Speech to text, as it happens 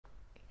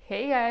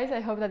Hey guys,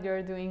 I hope that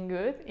you're doing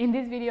good. In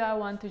this video I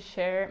want to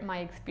share my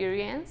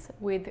experience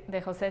with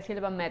the Jose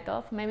Silva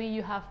method. Maybe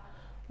you have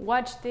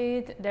watched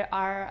it. There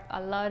are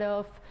a lot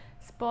of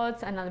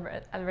spots and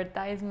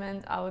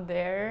advertisements out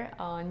there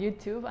on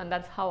YouTube, and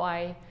that's how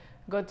I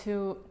got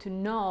to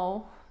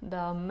know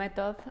the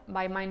method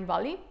by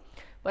Mindvalley.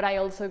 But I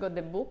also got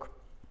the book,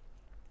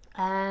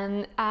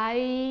 and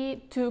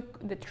I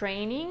took the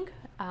training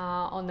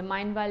on the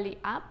Mindvalley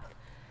app.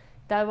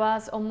 That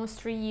was almost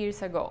 3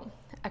 years ago.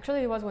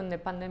 Actually, it was when the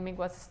pandemic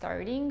was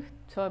starting,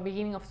 so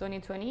beginning of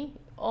 2020,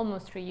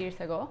 almost 3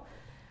 years ago.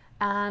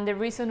 And the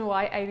reason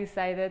why I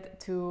decided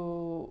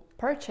to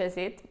purchase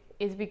it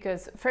is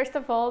because, first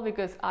of all,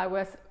 because I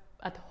was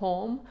at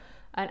home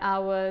and I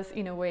was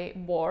in a way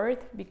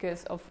bored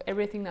because of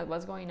everything that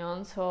was going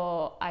on.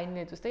 So I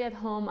needed to stay at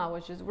home. I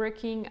was just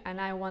working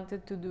and I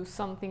wanted to do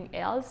something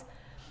else.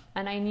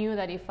 And I knew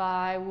that if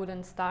I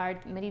wouldn't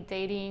start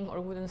meditating or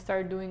wouldn't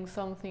start doing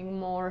something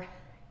more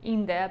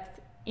in-depth,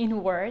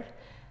 inward,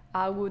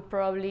 I would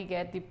probably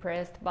get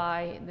depressed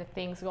by the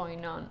things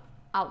going on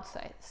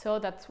outside. So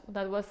that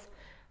was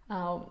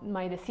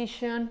my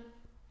decision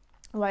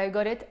why I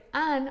got it,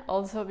 and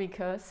also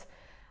because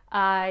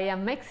I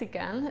am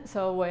Mexican.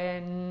 So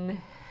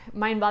when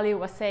Mindvalley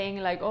was saying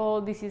like, oh,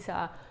 this is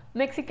a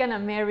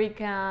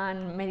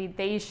Mexican-American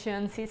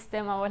meditation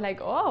system, I was like,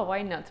 oh,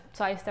 why not?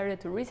 So I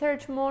started to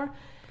research more,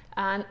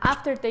 and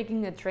after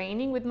taking the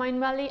training with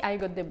Mindvalley, I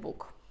got the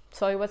book.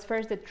 So it was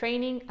first the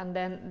training and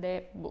then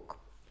the book.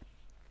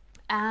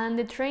 And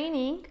the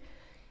training,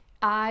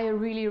 I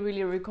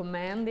really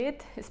recommend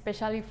it,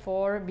 especially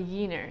for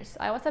beginners.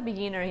 I was a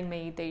beginner in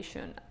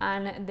meditation,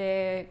 and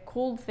the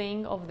cool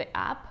thing of the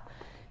app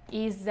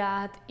is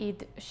that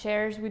it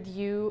shares with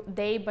you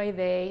day by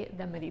day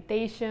the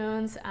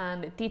meditations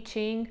and the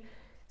teaching,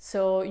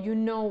 so you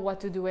know what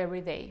to do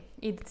every day.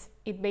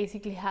 It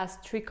basically has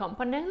 3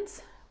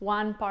 components.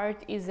 One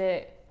part is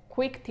a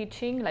quick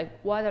teaching, like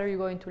what are you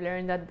going to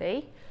learn that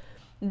day,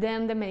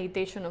 then the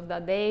meditation of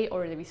that day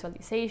or the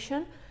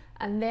visualization,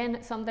 and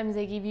then sometimes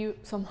they give you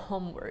some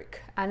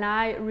homework. And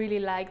I really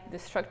liked the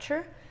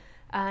structure,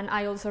 and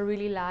I also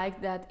really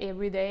liked that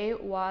every day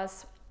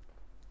was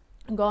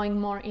going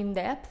more in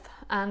depth,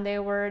 and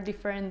there were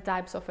different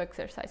types of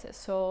exercises.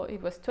 So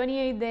it was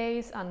 28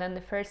 days, and then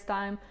the first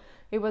time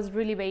it was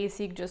really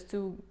basic, just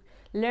to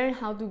learn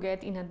how to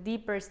get in a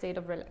deeper state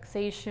of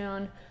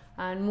relaxation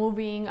and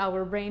moving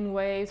our brain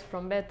waves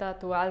from beta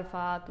to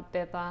alpha to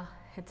theta,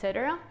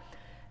 etc.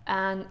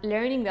 And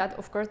learning that,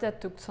 of course,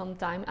 that took some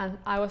time, and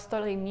I was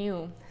totally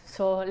new.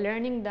 So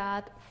learning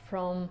that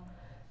from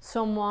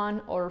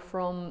someone or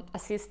from a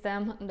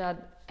system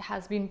that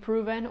has been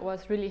proven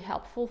was really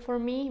helpful for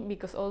me,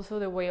 because also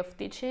the way of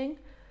teaching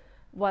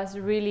was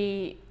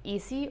really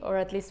easy, or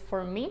at least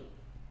for me.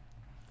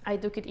 I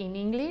took it in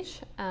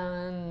English,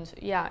 and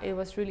yeah, it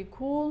was really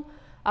cool.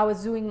 I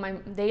was doing my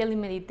daily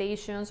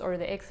meditations or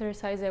the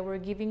exercise they were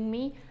giving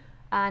me,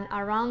 and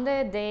around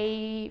the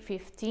day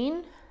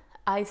 15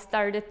 I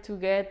started to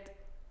get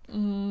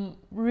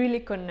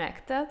really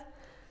connected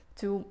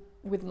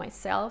with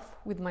myself,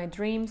 with my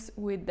dreams,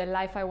 with the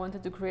life I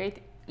wanted to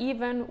create,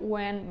 even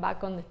when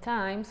back on the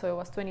time, so it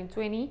was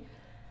 2020,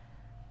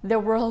 the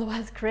world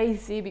was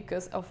crazy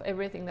because of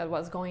everything that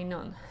was going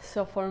on.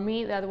 So for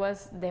me, that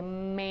was the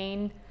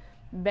main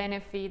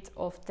benefit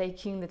of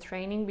taking the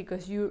training,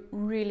 because you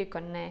really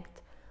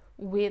connect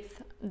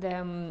with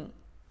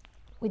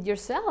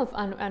yourself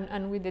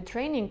and with the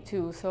training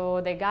too.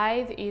 So the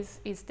guide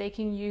is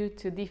taking you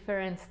to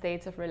different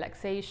states of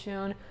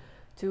relaxation,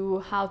 to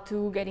how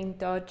to get in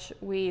touch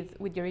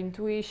with your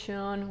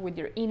intuition, with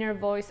your inner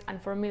voice,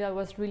 and for me that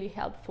was really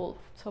helpful.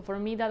 So for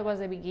me that was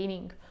the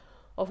beginning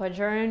of a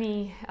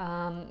journey.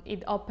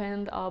 It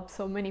opened up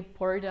so many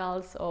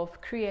portals of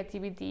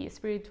creativity,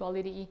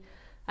 spirituality,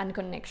 and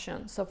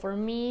connection. So for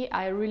me,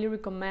 I really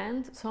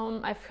recommend.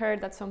 I've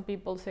heard that some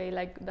people say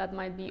like that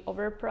might be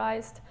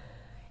overpriced.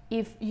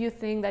 If you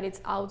think that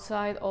it's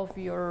outside of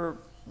your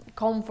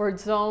comfort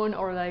zone,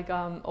 or like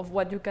of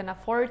what you can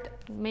afford,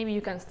 maybe you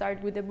can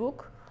start with the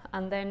book,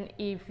 and then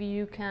if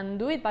you can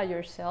do it by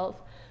yourself,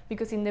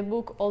 because in the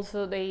book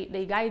also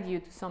they guide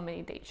you to some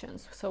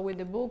meditations. So with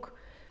the book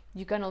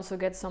you can also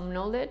get some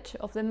knowledge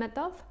of the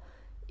method,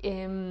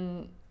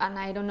 and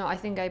I don't know, I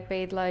think I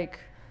paid like,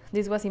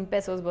 this was in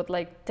pesos, but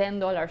like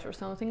 $10 or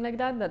something like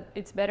that, that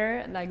it's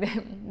better. Like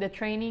the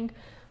training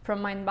from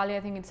Mindvalley, I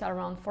think it's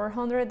around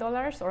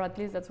 $400, or at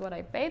least that's what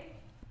I paid.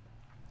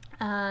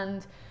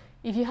 And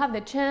if you have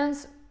the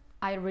chance,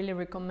 I really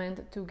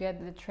recommend to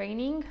get the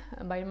training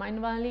by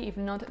Mindvalley. If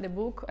not, the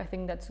book, I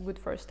think that's good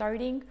for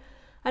starting.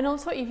 And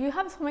also, if you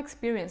have some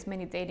experience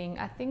meditating,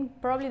 I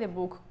think probably the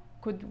book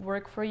could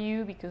work for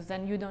you, because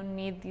then you don't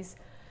need this,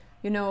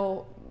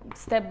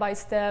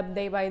 step-by-step,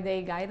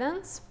 day-by-day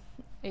guidance.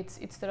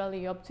 It's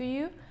totally up to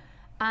you.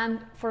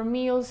 And for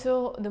me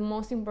also, the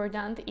most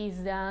important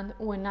is that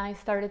when I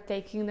started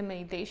taking the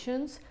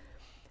meditations,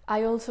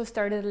 I also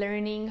started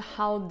learning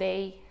how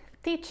they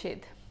teach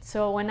it.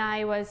 So when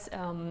I was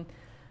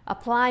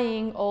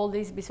applying all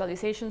these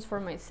visualizations for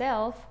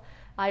myself,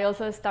 I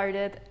also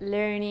started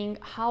learning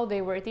how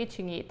they were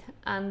teaching it.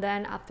 And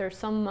then after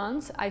some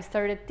months, I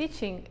started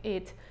teaching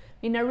it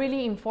in a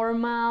really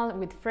informal,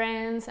 with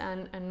friends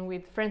and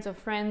with friends of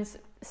friends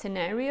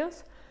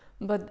scenarios.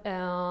 But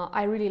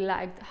I really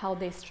liked how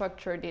they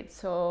structured it.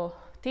 So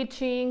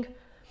teaching,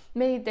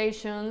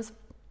 meditations,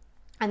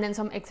 and then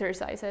some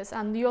exercises.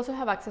 And you also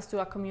have access to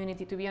a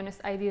community. To be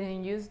honest, I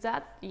didn't use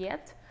that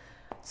yet.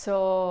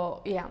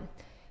 So yeah.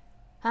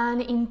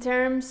 And in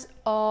terms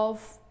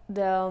of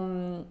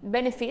the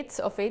benefits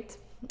of it,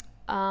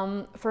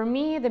 for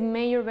me, the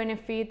major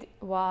benefit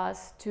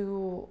was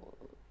to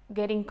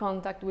get in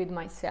contact with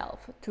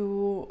myself,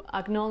 to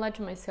acknowledge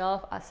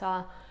myself as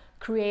a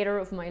creator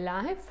of my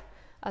life,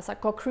 as a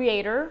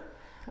co-creator,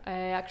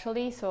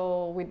 actually.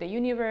 So with the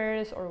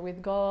universe or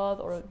with God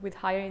or with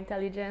higher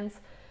intelligence,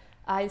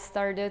 I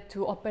started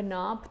to open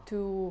up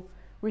to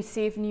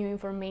receive new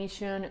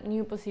information,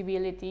 new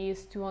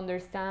possibilities, to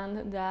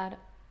understand that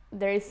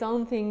there is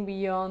something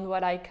beyond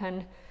what I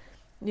can,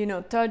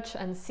 touch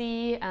and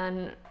see.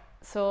 And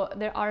so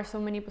there are so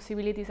many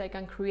possibilities I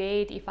can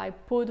create if I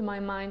put my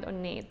mind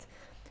on it.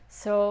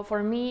 So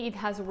for me, it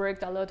has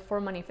worked a lot for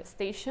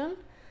manifestation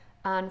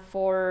and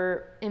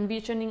for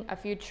envisioning a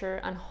future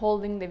and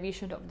holding the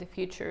vision of the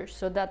future.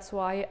 So that's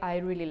why I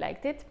really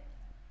liked it.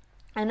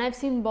 And I've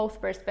seen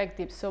both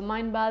perspectives. So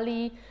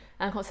Mindvalley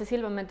and Jose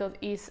Silva method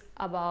is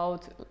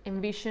about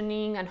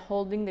envisioning and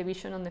holding the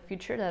vision on the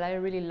future, that I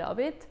really love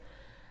it.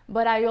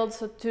 But I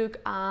also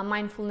took a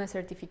mindfulness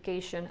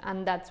certification,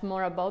 and that's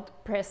more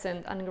about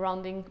present and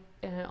grounding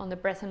on the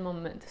present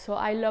moment. So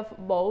I love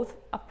both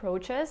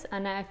approaches,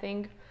 and I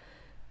think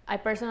I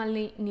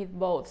personally need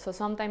both. So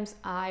sometimes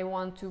I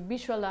want to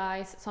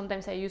visualize,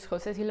 sometimes I use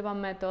Jose Silva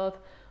method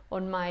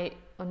on my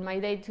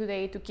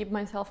day-to-day to keep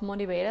myself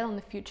motivated on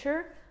the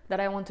future that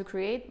I want to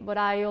create, but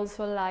I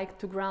also like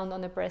to ground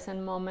on the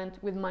present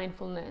moment with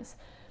mindfulness.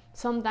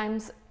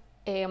 Sometimes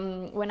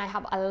when I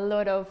have a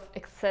lot of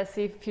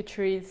excessive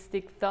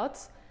futuristic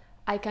thoughts,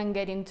 I can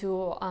get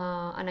into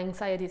an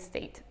anxiety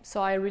state.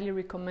 So I really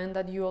recommend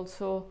that you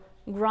also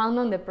ground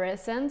on the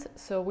present,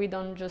 so we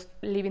don't just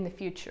live in the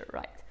future,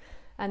 right?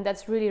 And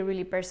that's really,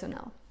 really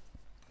personal.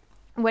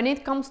 When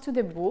it comes to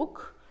the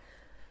book,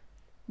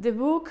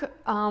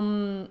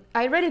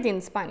 I read it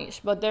in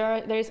Spanish, but there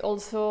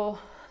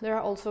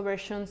are also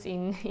versions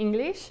in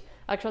English.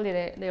 Actually,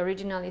 the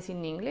original is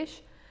in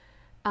English.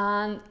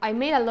 And I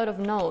made a lot of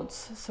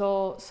notes,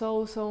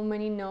 so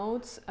many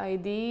notes I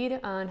did,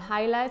 and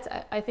highlights.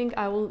 I think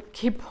I will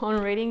keep on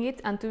reading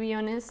it, and to be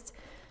honest,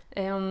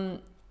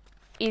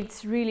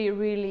 it's really,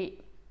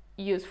 really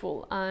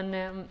useful,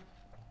 and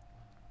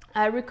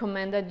I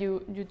recommend that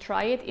you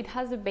try it. It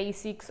has the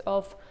basics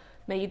of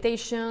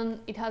meditation,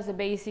 it has the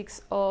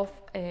basics of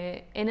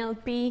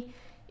NLP,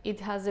 it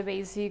has the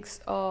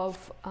basics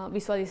of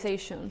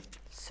visualization.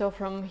 So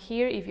from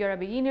here, if you're a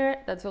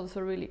beginner, that's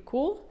also really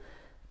cool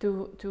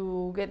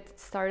to get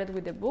started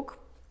with the book.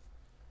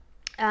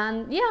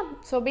 And yeah,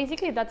 so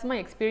basically that's my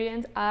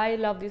experience. I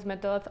love this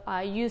method.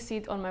 I use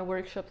it on my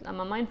workshops.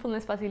 I'm a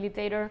mindfulness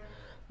facilitator,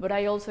 but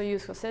I also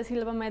use Jose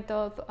Silva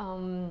method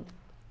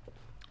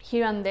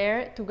here and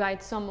there to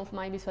guide some of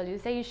my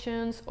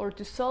visualizations or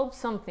to solve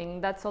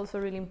something. That's also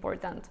really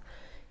important,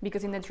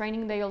 because in the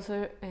training they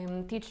also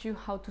teach you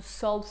how to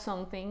solve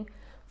something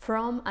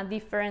from a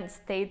different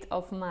state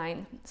of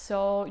mind.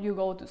 So you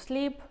go to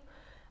sleep,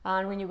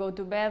 and when you go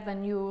to bed,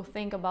 then you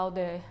think about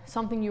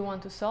something you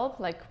want to solve,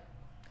 like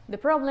the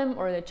problem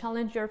or the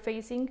challenge you're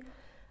facing,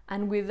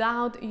 and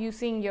without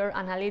using your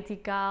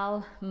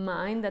analytical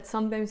mind, that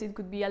sometimes it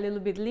could be a little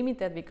bit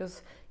limited,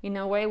 because in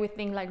a way we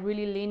think like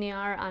really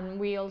linear, and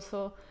we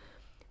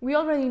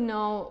already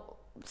know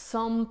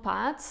some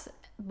paths,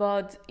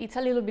 but it's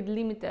a little bit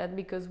limited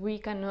because we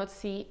cannot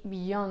see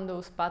beyond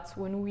those paths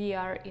when we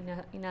are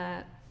in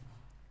a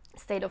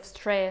state of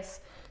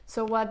stress.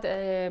 So what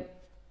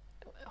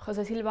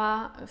Jose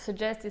Silva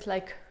suggests is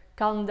like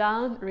calm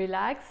down,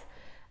 relax,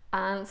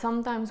 and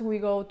sometimes we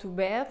go to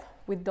bed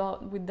with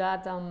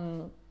that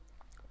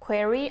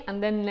query,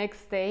 and then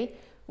next day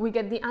we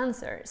get the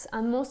answers.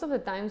 And most of the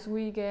times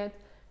we get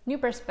new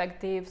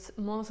perspectives.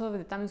 Most of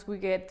the times we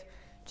get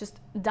just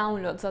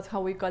downloads. That's how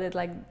we call it,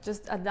 like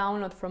just a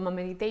download from a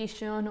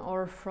meditation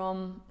or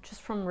from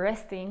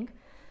resting.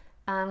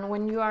 And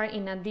when you are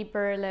in a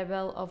deeper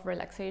level of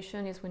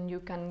relaxation is when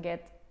you can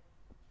get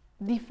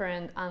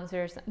different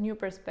answers, new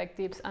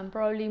perspectives, and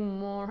probably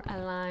more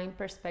aligned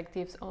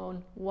perspectives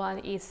on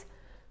what is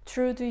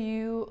true to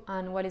you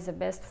and what is the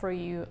best for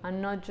you, and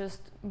not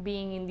just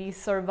being in this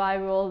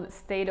survival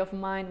state of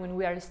mind when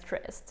we are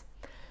stressed.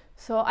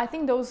 So I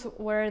think those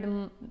were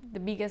the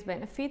biggest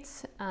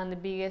benefits and the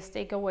biggest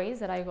takeaways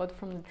that I got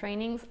from the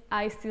trainings.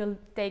 I still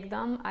take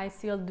them, I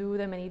still do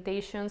the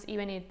meditations,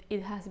 even if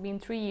it has been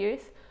 3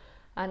 years,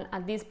 and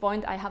at this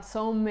point I have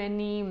so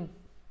many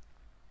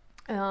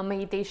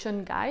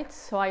meditation guides.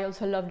 So I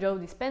also love Joe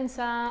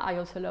Dispenza, I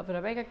also love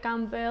Rebecca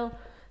Campbell,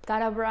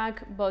 Tara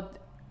Brach, but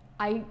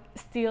I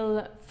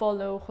still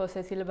follow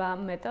Jose Silva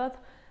method.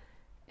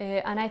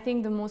 And I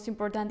think the most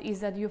important is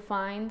that you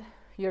find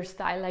your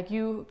style. Like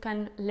you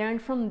can learn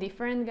from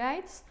different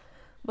guides,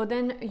 but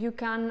then you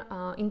can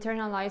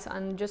internalize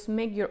and just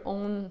make your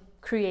own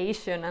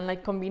creation and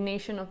like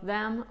combination of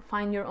them,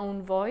 find your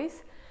own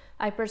voice.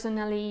 I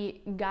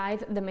personally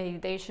guide the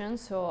meditation,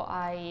 so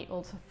I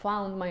also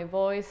found my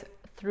voice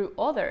through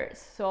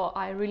others. So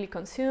I really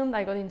consumed,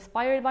 I got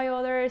inspired by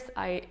others.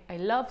 I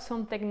love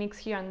some techniques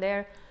here and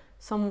there,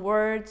 some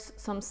words,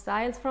 some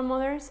styles from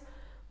others,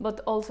 but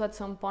also at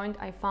some point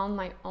I found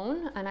my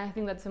own, and I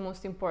think that's the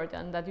most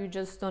important, that you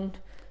just don't,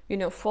 you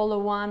know, follow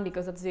one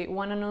because that's the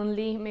one and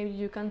only. Maybe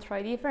you can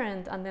try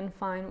different and then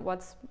find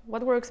what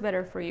works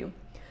better for you.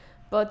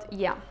 But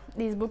yeah,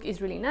 this book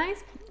is really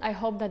nice. I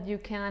hope that you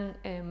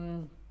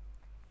can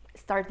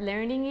start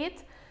learning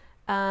it.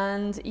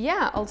 And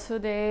yeah, also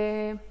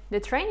the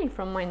training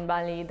from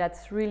Mindvalley,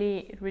 that's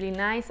really, really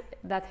nice.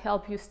 That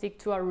helps you stick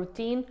to a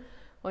routine.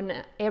 On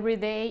every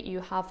day you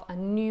have a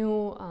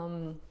new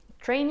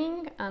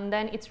training, and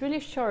then it's really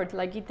short.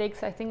 Like it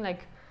takes, I think,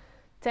 like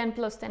 10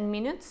 plus 10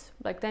 minutes,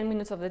 like 10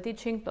 minutes of the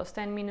teaching plus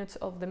 10 minutes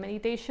of the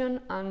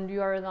meditation, and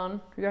you are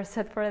done. You are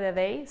set for the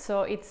day.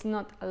 So it's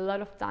not a lot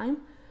of time.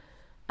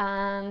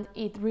 And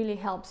it really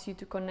helps you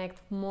to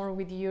connect more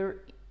with your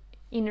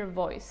inner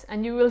voice.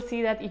 And you will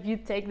see that if you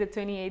take the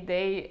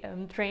 28-day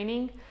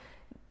training,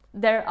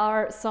 there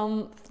are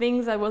some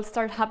things that will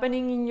start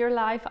happening in your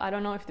life. I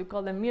don't know if to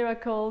call them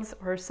miracles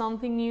or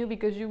something new,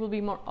 because you will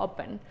be more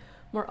open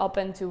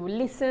to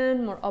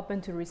listen, more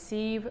open to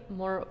receive,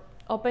 more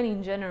open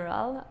in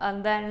general.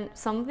 And then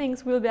some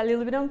things will be a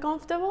little bit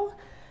uncomfortable,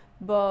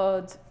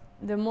 but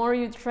the more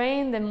you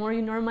train, the more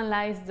you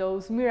normalize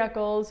those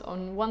miracles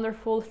and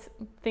wonderful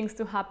things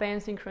to happen,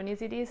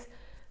 synchronicities,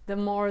 the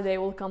more they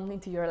will come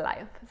into your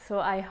life. So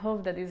I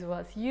hope that this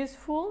was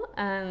useful,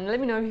 and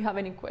let me know if you have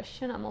any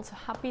question. I'm also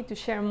happy to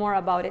share more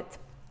about it.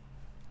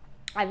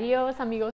 Adios, amigos.